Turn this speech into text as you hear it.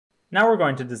Now we're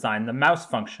going to design the mouse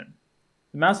function.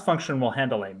 The mouse function will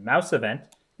handle a mouse event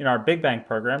in our Big Bang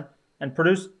program and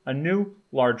produce a new,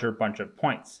 larger bunch of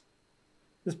points.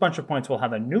 This bunch of points will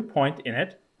have a new point in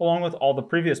it along with all the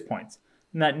previous points,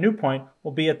 and that new point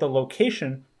will be at the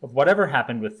location of whatever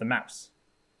happened with the mouse.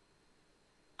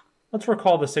 Let's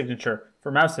recall the signature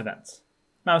for mouse events.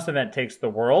 Mouse event takes the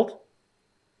world,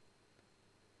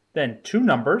 then two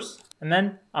numbers, and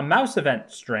then a mouse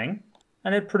event string,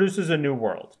 and it produces a new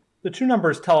world. The two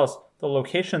numbers tell us the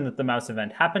location that the mouse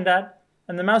event happened at,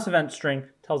 and the mouse event string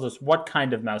tells us what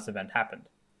kind of mouse event happened.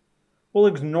 We'll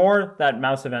ignore that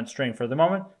mouse event string for the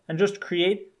moment and just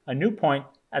create a new point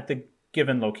at the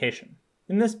given location.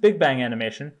 In this Big Bang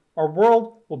animation, our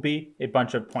world will be a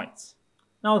bunch of points.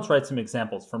 Now let's write some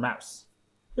examples for mouse.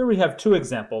 Here we have two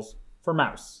examples for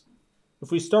mouse.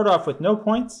 If we start off with no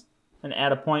points and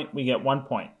add a point, we get 1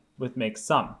 point with make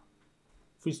sum.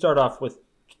 If we start off with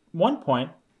 1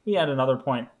 point, we add another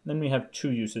point, and then we have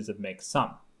two uses of make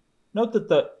sum. Note that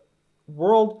the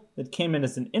world that came in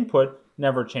as an input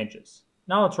never changes.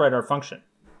 Now let's write our function.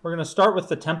 We're going to start with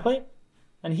the template,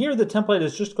 and here the template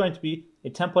is just going to be a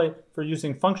template for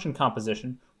using function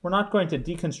composition. We're not going to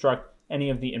deconstruct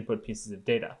any of the input pieces of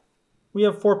data. We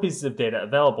have 4 pieces of data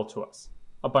available to us: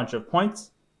 a bunch of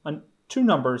points, two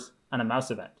numbers, and a mouse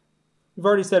event. We've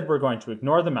already said we're going to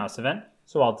ignore the mouse event,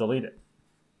 so I'll delete it.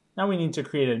 Now we need to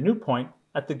create a new point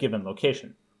at the given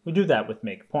location. We do that with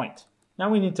make point. Now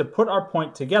we need to put our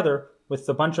point together with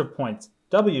the bunch of points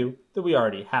w that we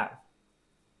already have.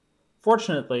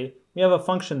 Fortunately, we have a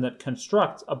function that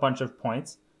constructs a bunch of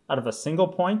points out of a single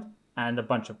point and a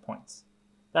bunch of points.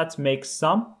 That's make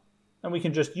sum, and we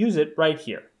can just use it right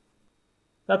here.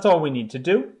 That's all we need to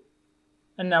do,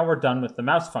 and now we're done with the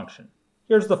mouse function.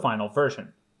 Here's the final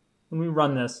version. When we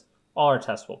run this, all our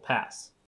tests will pass.